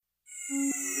Welcome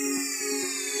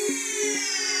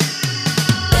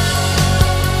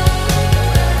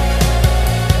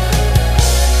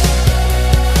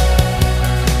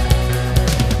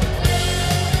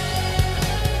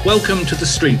to the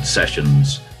Streets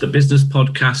Sessions, the business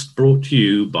podcast brought to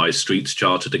you by Streets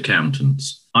Chartered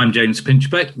Accountants. I'm James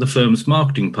Pinchbeck, the firm's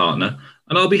marketing partner,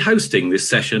 and I'll be hosting this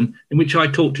session in which I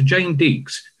talk to Jane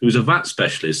Deeks, who is a VAT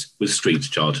specialist with Streets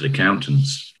Chartered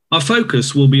Accountants. Our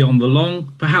focus will be on the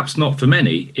long, perhaps not for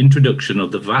many, introduction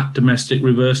of the VAT domestic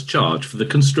reverse charge for the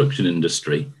construction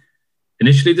industry.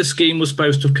 Initially, the scheme was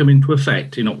supposed to have come into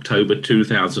effect in October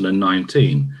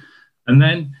 2019, and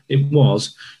then it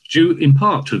was, due in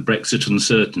part to Brexit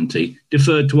uncertainty,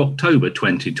 deferred to October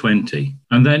 2020,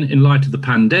 and then, in light of the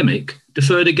pandemic,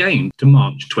 deferred again to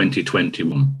March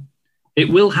 2021. It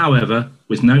will, however,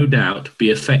 with no doubt, be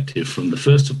effective from the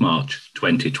 1st of March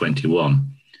 2021.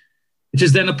 It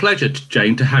is then a pleasure,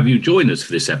 Jane, to have you join us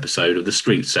for this episode of the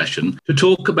Street Session to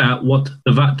talk about what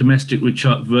the VAT domestic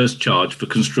reverse charge for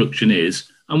construction is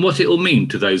and what it will mean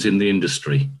to those in the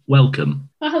industry. Welcome.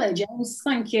 Well, hello, James.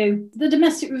 Thank you. The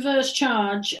domestic reverse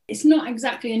charge, it's not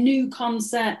exactly a new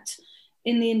concept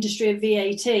in the industry of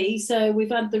VAT. So we've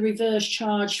had the reverse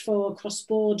charge for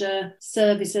cross-border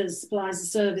services, supplies and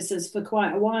services for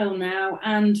quite a while now,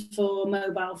 and for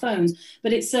mobile phones.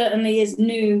 But it certainly is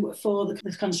new for the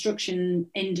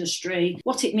construction industry.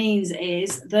 What it means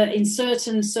is that in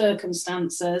certain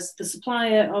circumstances, the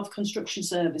supplier of construction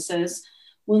services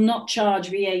will not charge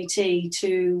VAT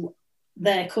to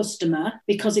their customer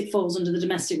because it falls under the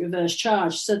domestic reverse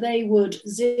charge. So they would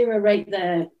zero rate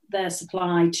their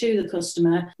supply to the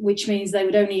customer, which means they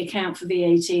would only account for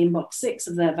VAT in box 6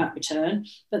 of their VAT return,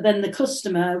 but then the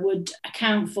customer would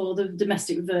account for the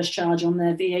domestic reverse charge on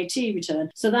their VAT return.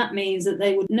 So that means that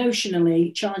they would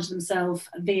notionally charge themselves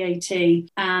VAT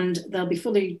and they'll be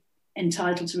fully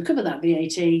entitled to recover that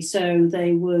VAT, so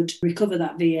they would recover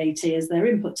that VAT as their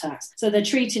input tax. So they're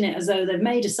treating it as though they've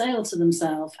made a sale to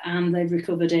themselves and they've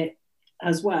recovered it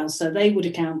as well. So they would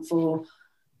account for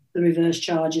the reverse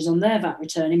charges on their VAT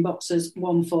return in boxes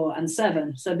 1, 4 and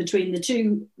 7. So between the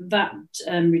two VAT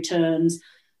returns,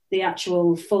 the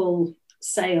actual full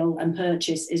sale and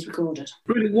purchase is recorded.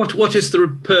 Really, what is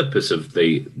the purpose of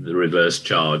the reverse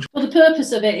charge? Well, the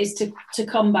purpose of it is to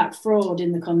combat fraud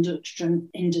in the construction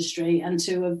industry and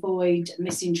to avoid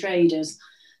missing traders.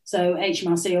 So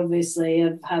HMRC obviously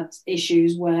have had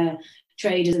issues where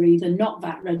traders are either not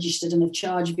VAT registered and have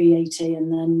charged VAT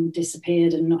and then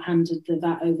disappeared and not handed the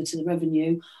VAT over to the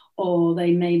revenue, or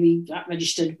they may be VAT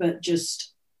registered but just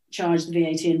charge the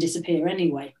VAT and disappear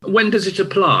anyway. When does it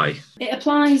apply? It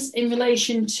applies in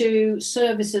relation to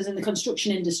services in the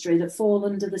construction industry that fall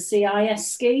under the CIS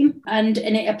scheme, and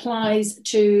it applies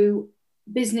to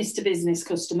business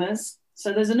customers.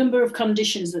 So there's a number of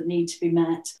conditions that need to be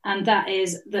met, and that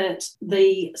is that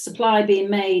the supply being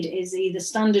made is either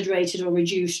standard rated or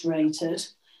reduced rated.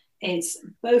 It's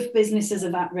both businesses are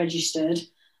VAT registered,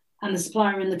 and the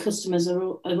supplier and the customers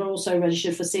are also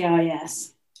registered for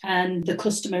CIS. And the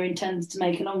customer intends to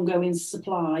make an ongoing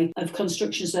supply of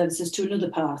construction services to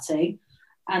another party,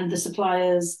 and the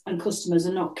suppliers and customers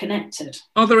are not connected.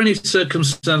 Are there any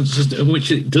circumstances in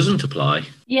which it doesn't apply?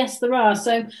 Yes, there are.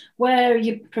 So where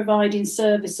you're providing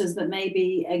services that may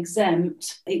be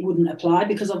exempt, it wouldn't apply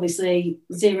because obviously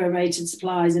zero-rated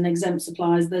supplies and exempt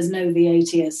supplies, there's no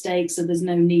VAT at stake, so there's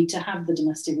no need to have the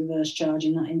domestic reverse charge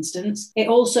in that instance. It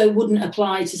also wouldn't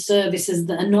apply to services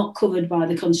that are not covered by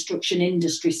the construction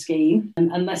industry scheme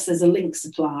unless there's a link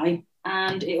supply.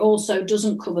 And it also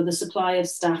doesn't cover the supply of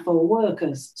staff or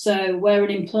workers. So where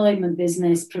an employment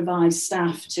business provides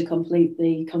staff to complete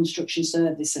the construction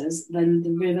services, then the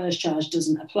reverse charge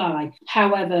doesn't apply.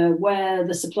 However, where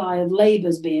the supply of labour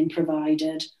is being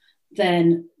provided,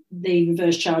 then the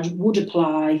reverse charge would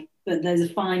apply, but there's a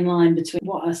fine line between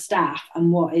what are staff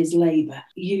and what is labour.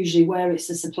 Usually where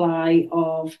it's a supply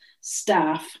of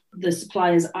staff, the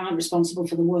suppliers aren't responsible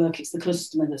for the work, it's the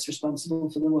customer that's responsible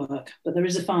for the work. But there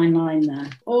is a fine line there.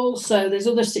 Also, there's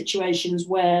other situations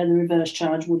where the reverse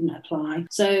charge wouldn't apply.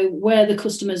 So where the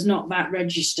customer's not VAT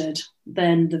registered,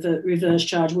 then the reverse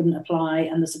charge wouldn't apply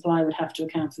and the supplier would have to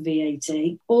account for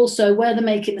VAT. Also, where they're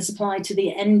making the supply to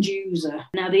the end user.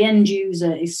 Now, the end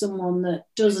user is someone that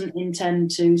doesn't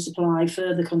intend to supply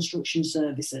further construction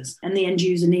services, and the end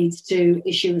user needs to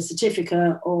issue a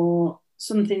certificate or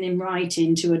something in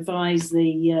writing to advise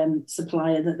the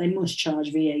supplier that they must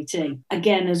charge VAT.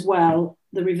 Again, as well,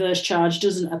 the reverse charge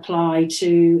doesn't apply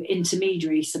to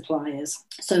intermediary suppliers.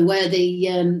 So where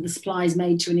the supply is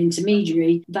made to an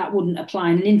intermediary, that wouldn't apply.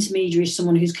 And an intermediary is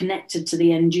someone who's connected to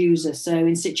the end user. So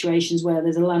in situations where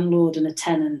there's a landlord and a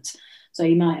tenant, So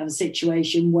you might have a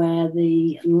situation where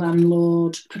the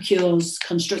landlord procures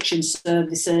construction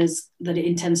services that it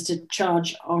intends to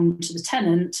charge on to the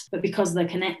tenant, but because they're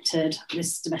connected,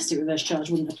 this domestic reverse charge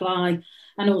wouldn't apply.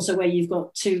 And also where you've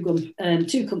got two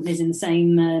companies in the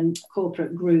same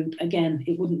corporate group, again,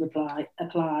 it wouldn't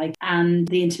apply, and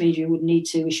the intermediary would need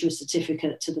to issue a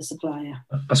certificate to the supplier.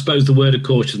 I suppose the word of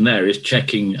caution there is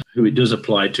checking who it does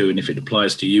apply to and if it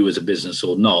applies to you as a business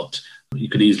or not. You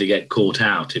could easily get caught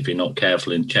out if you're not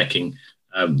careful in checking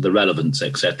the relevance,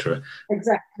 etc.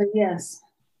 Exactly, yes.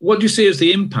 What do you see as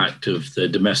the impact of the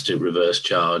domestic reverse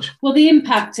charge? Well, the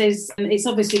impact is it's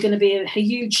obviously going to be a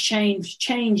huge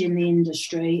change in the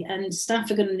industry, and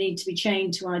staff are going to need to be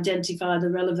trained to identify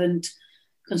the relevant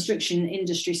construction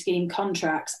industry scheme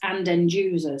contracts and end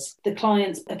users. The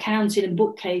client's accounting and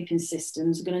bookkeeping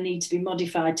systems are going to need to be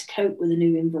modified to cope with the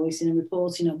new invoicing and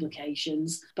reporting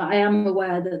obligations. But I am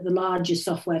aware that the larger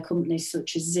software companies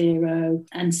such as Xero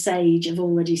and Sage have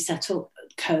already set up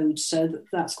codes, so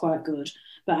that's quite good.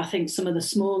 But I think some of the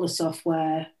smaller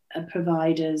software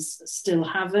providers still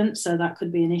haven't, so that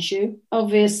could be an issue.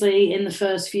 Obviously, in the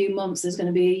first few months, there's going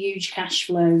to be a huge cash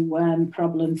flow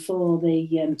problem for the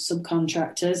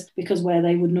subcontractors, because where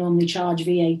they would normally charge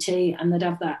VAT and they'd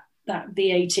have that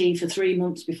VAT for 3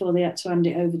 months before they had to hand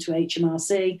it over to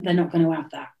HMRC, they're not going to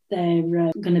have that. They're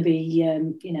going to be,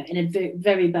 in a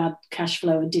very bad cash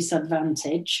flow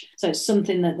disadvantage. So it's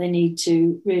something that they need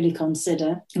to really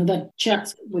consider. I've had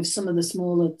chats with some of the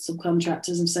smaller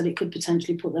subcontractors and said it could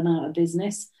potentially put them out of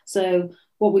business. So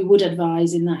what we would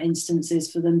advise in that instance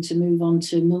is for them to move on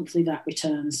to monthly VAT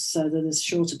returns, so that there's a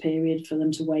shorter period for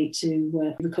them to wait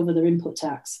to recover their input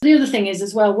tax. The other thing is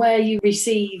as well, where you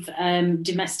receive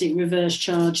domestic reverse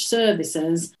charge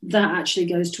services, that actually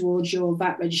goes towards your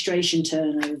VAT registration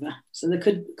turnover. So there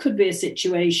could be a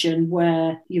situation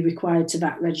where you're required to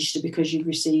VAT register because you've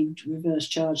received reverse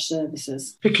charge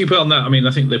services. Picking up on that,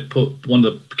 I think they've put one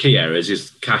of the key areas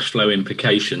is cash flow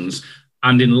implications.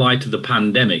 And in light of the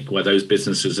pandemic, where those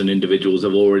businesses and individuals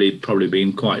have already probably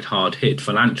been quite hard hit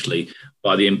financially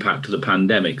by the impact of the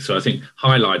pandemic. So I think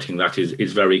highlighting that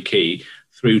is very key,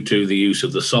 through to the use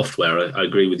of the software. I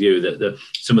agree with you that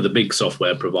some of the big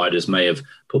software providers may have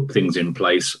put things in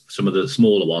place. Some of the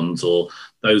smaller ones or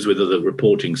those with other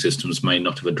reporting systems may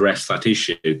not have addressed that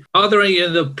issue. Are there any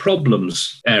other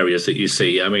problems areas that you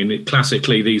see?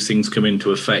 Classically, these things come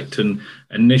into effect, and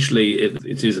initially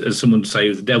it is, as someone would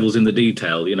say, the devil's in the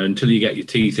detail. Until you get your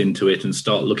teeth into it and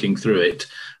start looking through it,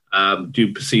 do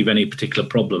you perceive any particular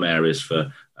problem areas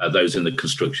for those in the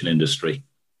construction industry?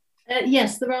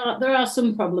 Yes, there are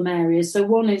some problem areas. So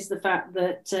one is the fact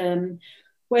that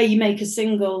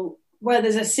where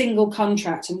there's a single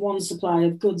contract and one supply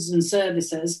of goods and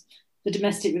services, the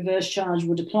domestic reverse charge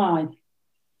would apply.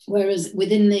 Whereas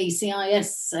within the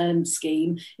CIS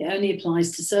scheme, it only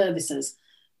applies to services.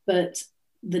 But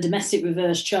the domestic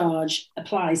reverse charge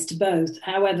applies to both.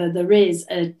 However, there is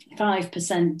a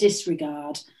 5%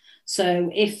 disregard. So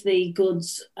if the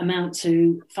goods amount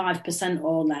to 5%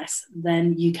 or less,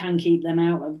 then you can keep them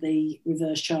out of the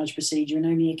reverse charge procedure and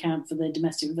only account for the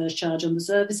domestic reverse charge on the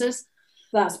services.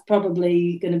 That's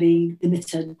probably going to be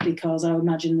limited, because I would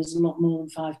imagine there's a lot more than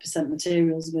 5%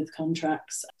 materials with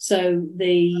contracts. So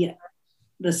the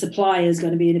supplier is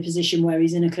going to be in a position where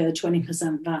he's incurred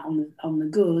 20% VAT on the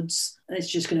goods. It's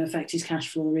just going to affect his cash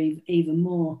flow even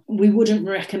more. We wouldn't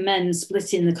recommend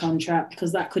splitting the contract,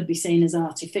 because that could be seen as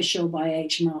artificial by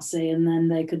HMRC, and then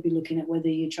they could be looking at whether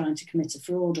you're trying to commit a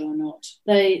fraud or not.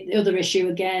 The other issue,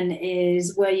 again,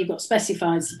 is where you've got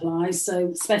specified supplies.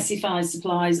 So specified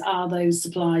supplies are those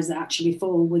supplies that actually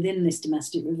fall within this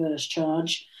domestic reverse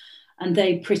charge, and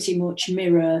they pretty much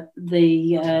mirror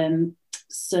the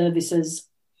services,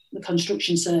 the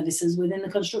construction services within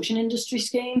the construction industry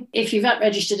scheme. If you've VAT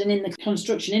registered and in the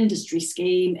construction industry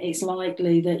scheme, it's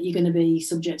likely that you're going to be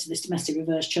subject to this domestic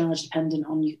reverse charge dependent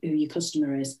on who your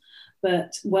customer is.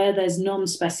 But where there's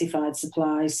non-specified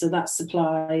supplies, so that's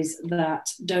supplies that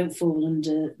don't fall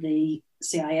under the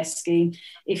CIS scheme,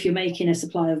 if you're making a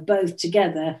supply of both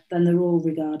together, then they're all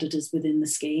regarded as within the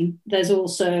scheme. There's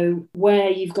also where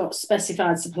you've got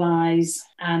specified supplies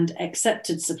and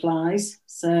accepted supplies.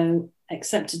 So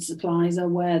accepted supplies are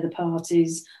where the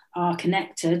parties are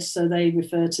connected, so they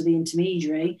refer to the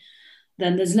intermediary,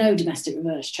 then there's no domestic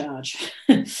reverse charge.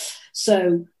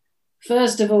 So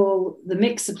first of all, the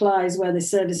mixed supplies where there's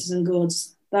services and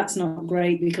goods, that's not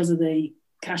great because of the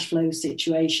cash flow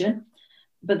situation.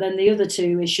 But then the other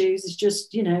two issues is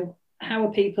just, how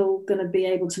are people going to be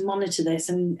able to monitor this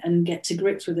and get to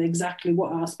grips with exactly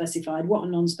what are specified, what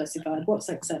are non-specified, what's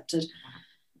accepted?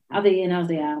 Are they in, are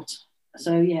they out?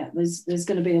 So yeah, there's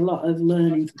going to be a lot of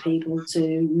learning for people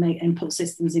to make and put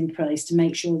systems in place to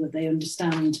make sure that they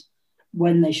understand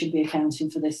when they should be accounting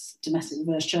for this domestic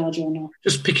reverse charge or not.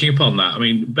 Just picking up on that, I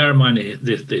mean, bear in mind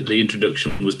the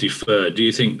introduction was deferred. Do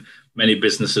you think many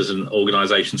businesses and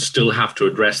organisations still have to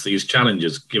address these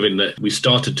challenges, given that we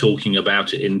started talking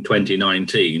about it in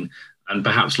 2019, and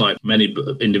perhaps like many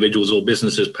individuals or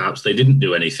businesses, perhaps they didn't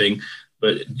do anything,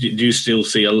 but do you still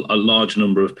see a large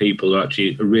number of people who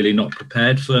actually are really not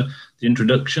prepared for the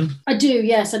introduction? I do,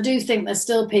 yes. I do think there's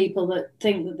still people that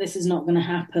think that this is not going to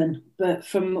happen. But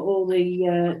from all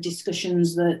the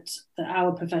discussions that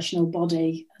our professional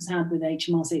body has had with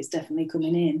HMRC, it's definitely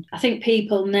coming in. I think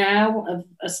people now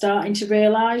are starting to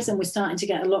realise, and we're starting to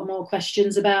get a lot more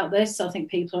questions about this. So I think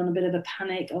people are in a bit of a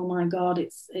panic. Oh my God,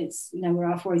 it's we're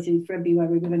halfway through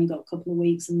February, we've only got a couple of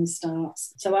weeks and this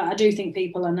starts. So I do think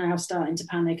people are now starting to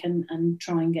panic and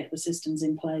try and get the systems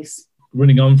in place.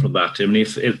 Running on from that, I mean,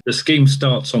 if the scheme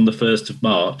starts on the 1st of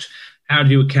March, how do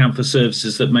you account for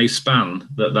services that may span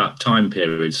that time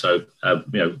period? So,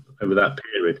 over that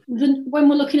period. When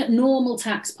we're looking at normal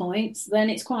tax points, then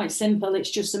it's quite simple.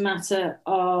 It's just a matter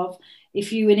of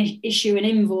if you issue an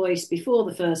invoice before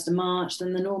the 1st of March,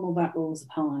 then the normal VAT rules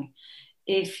apply.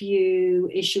 If you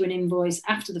issue an invoice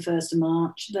after the 1st of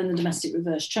March, then the domestic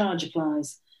reverse charge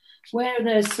applies. Where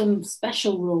there's some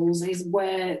special rules is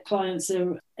where clients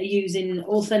are using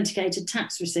authenticated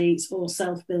tax receipts or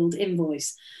self-billed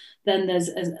invoice. Then there's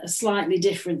a slightly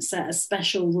different set of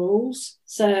special rules.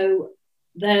 So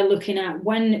they're looking at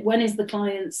when is the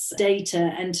client's data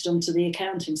entered onto the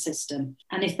accounting system.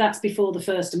 And if that's before the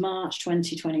 1st of March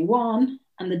 2021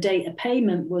 and the date of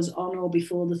payment was on or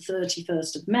before the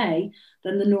 31st of May,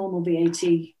 then the normal VAT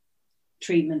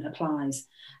treatment applies.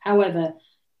 However,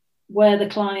 where the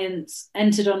client's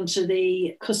entered onto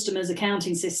the customer's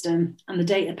accounting system and the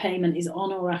date of payment is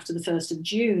on or after the 1st of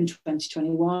June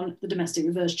 2021, the domestic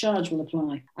reverse charge will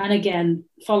apply. And again,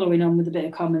 following on with a bit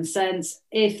of common sense,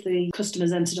 if the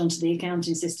customer's entered onto the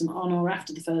accounting system on or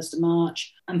after the 1st of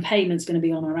March and payment's going to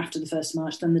be on or after the 1st of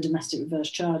March, then the domestic reverse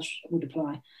charge would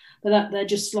apply. But they're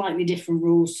just slightly different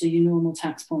rules to your normal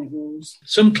tax point rules.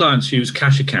 Some clients use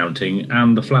cash accounting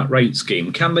and the flat rate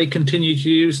scheme. Can they continue to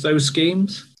use those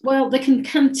schemes? Well, they can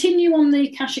continue on the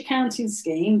cash accounting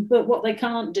scheme, but what they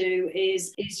can't do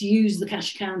is use the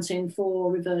cash accounting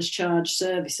for reverse charge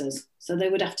services. So they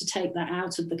would have to take that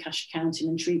out of the cash accounting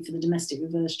and treat for the domestic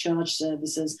reverse charge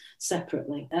services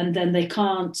separately. And then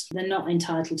they're not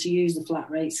entitled to use the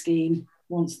flat rate scheme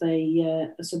once they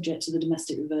are subject to the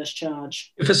domestic reverse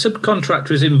charge. If a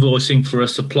subcontractor is invoicing for a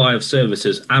supply of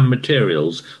services and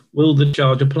materials, will the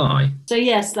charge apply? So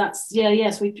yes,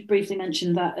 we briefly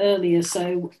mentioned that earlier.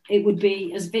 So it would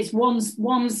be, as if it's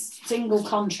one single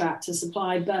contract to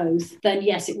supply both, then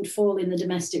yes, it would fall in the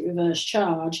domestic reverse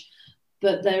charge.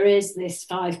 But there is this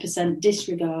 5%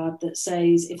 disregard that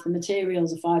says if the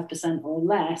materials are 5% or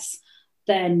less,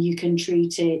 then you can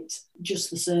treat it just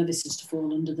the services to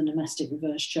fall under the domestic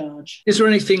reverse charge. Is there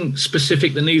anything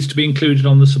specific that needs to be included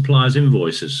on the supplier's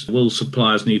invoices? Will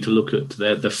suppliers need to look at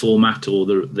the format or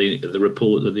the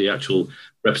report of the actual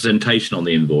representation on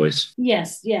the invoice?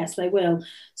 Yes, they will.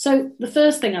 So the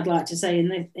first thing I'd like to say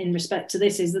in respect to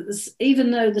this is that even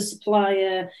though the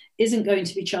supplier isn't going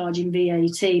to be charging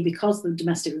VAT because the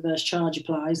domestic reverse charge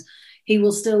applies, he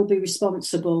will still be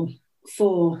responsible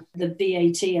for the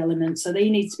VAT element. So they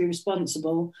need to be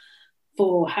responsible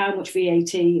for how much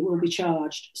VAT will be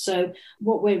charged. So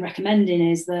what we're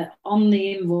recommending is that on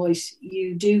the invoice,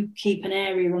 you do keep an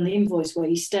area on the invoice where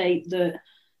you state that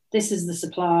this is the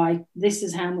supply, this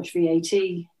is how much VAT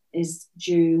is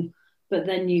due, but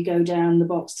then you go down the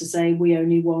box to say we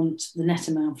only want the net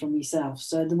amount from yourself.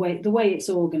 So the way it's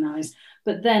organised.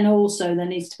 But then also there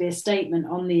needs to be a statement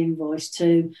on the invoice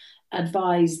to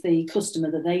advise the customer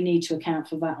that they need to account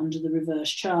for that under the reverse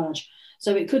charge.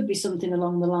 So it could be something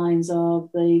along the lines of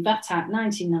the VAT Act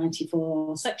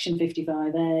 1994, Section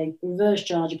 55A, reverse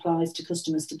charge applies to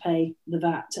customers to pay the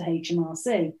VAT to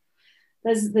HMRC.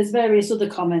 There's various other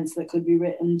comments that could be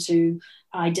written to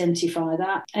identify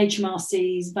that.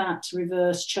 HMRC's VAT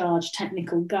reverse charge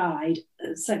technical guide,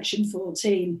 section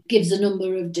 14, gives a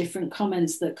number of different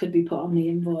comments that could be put on the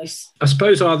invoice. I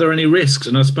suppose, are there any risks?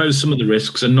 And I suppose some of the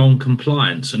risks are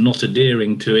non-compliance and not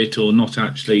adhering to it or not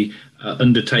actually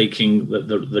undertaking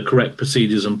the correct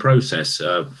procedures and process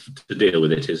to deal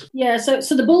with it.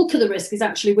 So the bulk of the risk is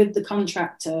actually with the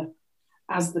contractor.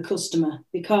 as the customer,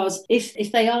 because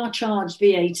if they are charged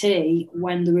VAT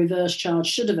when the reverse charge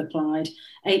should have applied,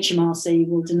 HMRC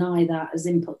will deny that as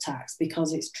input tax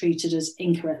because it's treated as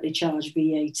incorrectly charged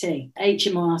VAT.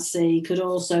 HMRC could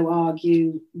also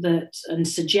argue that and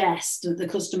suggest that the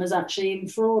customer's actually in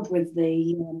fraud with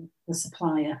the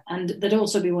supplier, and they'd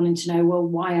also be wanting to know, well,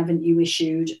 why haven't you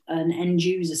issued an end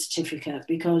user certificate?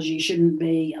 Because you shouldn't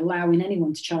be allowing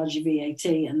anyone to charge you VAT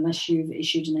unless you've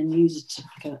issued an end user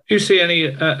certificate. Do you see any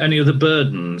other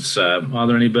burdens? Are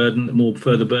there any more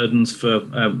further burdens for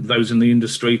those in the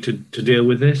industry to deal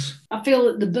with this? I feel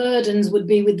that the burdens would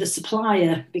be with the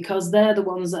supplier, because they're the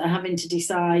ones that are having to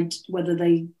decide whether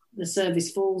the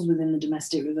service falls within the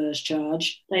domestic reverse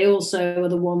charge. They also are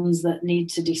the ones that need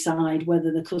to decide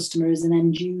whether the customer is an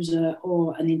end user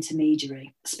or an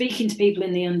intermediary. Speaking to people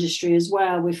in the industry as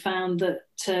well, we've found that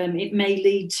it may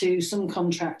lead to some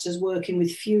contractors working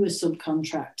with fewer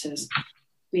subcontractors,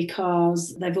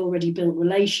 because they've already built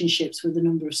relationships with a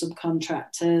number of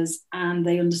subcontractors and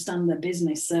they understand their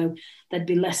business. So there'd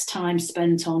be less time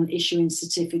spent on issuing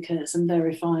certificates and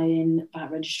verifying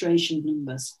VAT registration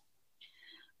numbers.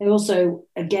 They also,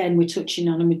 again, we're touching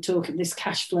on, and we're talking this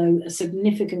cash flow, a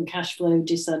significant cash flow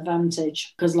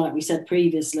disadvantage, because like we said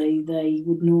previously, they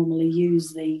would normally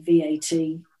use the VAT,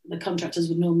 the contractors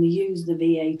would normally use the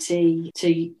VAT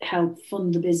to help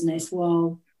fund the business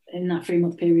while in that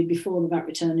 3-month period before the VAT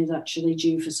return is actually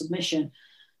due for submission.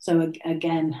 So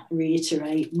again,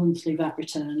 reiterate, monthly VAT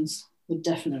returns would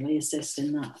definitely assist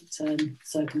in that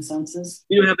circumstances.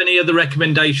 Do you have any other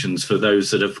recommendations for those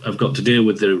that have got to deal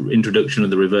with the introduction of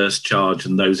the reverse charge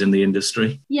and those in the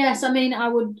industry? Yes, I mean, I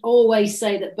would always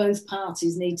say that both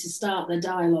parties need to start their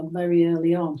dialogue very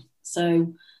early on.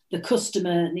 So the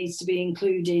customer needs to be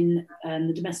including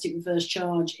the domestic reverse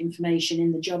charge information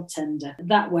in the job tender.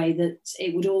 That way that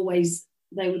they would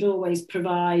always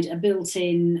provide a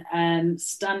built-in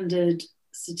standard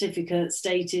certificate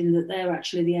stating that they're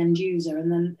actually the end user, and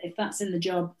then if that's in the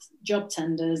job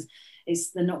tenders,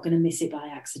 they're not going to miss it by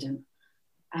accident.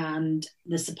 And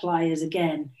the suppliers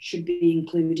again should be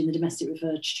including the domestic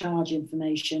reverse charge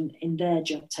information in their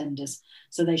job tenders,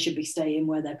 so they should be staying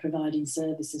where they're providing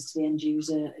services to the end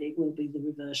user. It will be the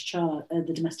reverse charge,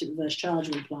 the domestic reverse charge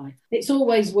will apply. It's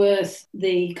always worth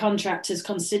the contractors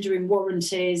considering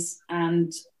warranties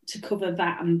and to cover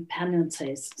VAT and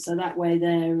penalties. So that way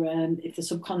if the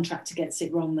subcontractor gets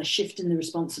it wrong, they're shifting the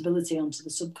responsibility onto the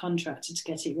subcontractor to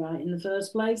get it right in the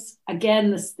first place.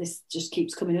 Again, this just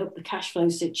keeps coming up, the cash flow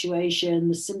situation.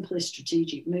 The simplest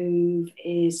strategic move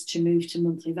is to move to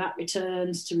monthly VAT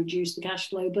returns to reduce the cash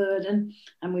flow burden.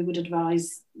 And we would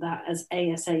advise that as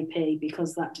ASAP,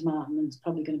 because that department's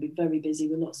probably going to be very busy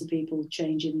with lots of people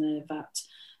changing their VAT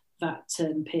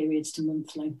periods to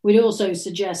monthly. We'd also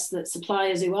suggest that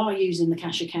suppliers who are using the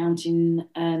cash accounting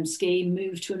scheme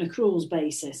move to an accruals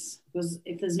basis, because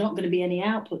if there's not going to be any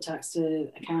output tax to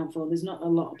account for, there's not a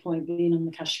lot of point being on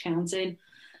the cash accounting.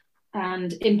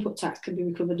 And input tax can be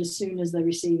recovered as soon as they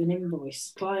receive an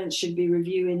invoice. Clients should be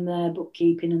reviewing their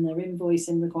bookkeeping and their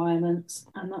invoicing requirements,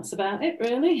 and that's about it,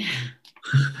 really.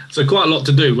 So quite a lot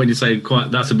to do when you say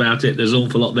that's about it. There's an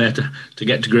awful lot there to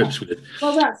get to grips with.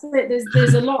 Well, that's it.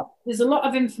 There's a lot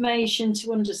of information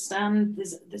to understand.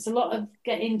 There's a lot of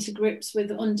getting to grips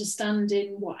with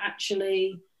understanding what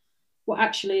actually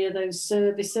are those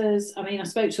services. I mean, I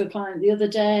spoke to a client the other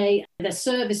day. Their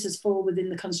services fall within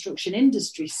the construction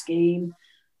industry scheme,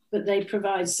 but they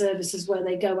provide services where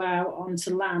they go out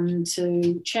onto land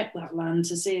to check that land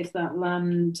to see if that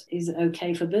land is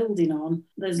okay for building on.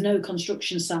 There's no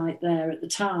construction site there at the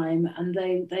time, and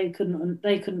they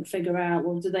couldn't figure out,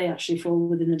 well, do they actually fall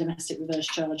within the domestic reverse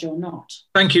charge or not?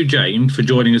 Thank you, Jane, for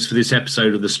joining us for this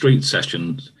episode of the Street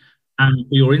Sessions and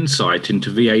for your insight into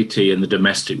VAT and the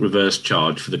domestic reverse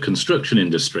charge for the construction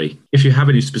industry. If you have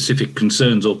any specific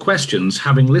concerns or questions,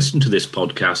 having listened to this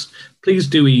podcast, please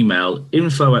do email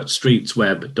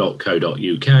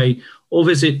info@streetsweb.co.uk or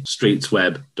visit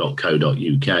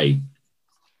streetsweb.co.uk.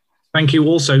 Thank you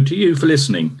also to you for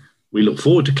listening. We look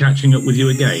forward to catching up with you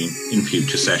again in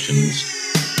future sessions.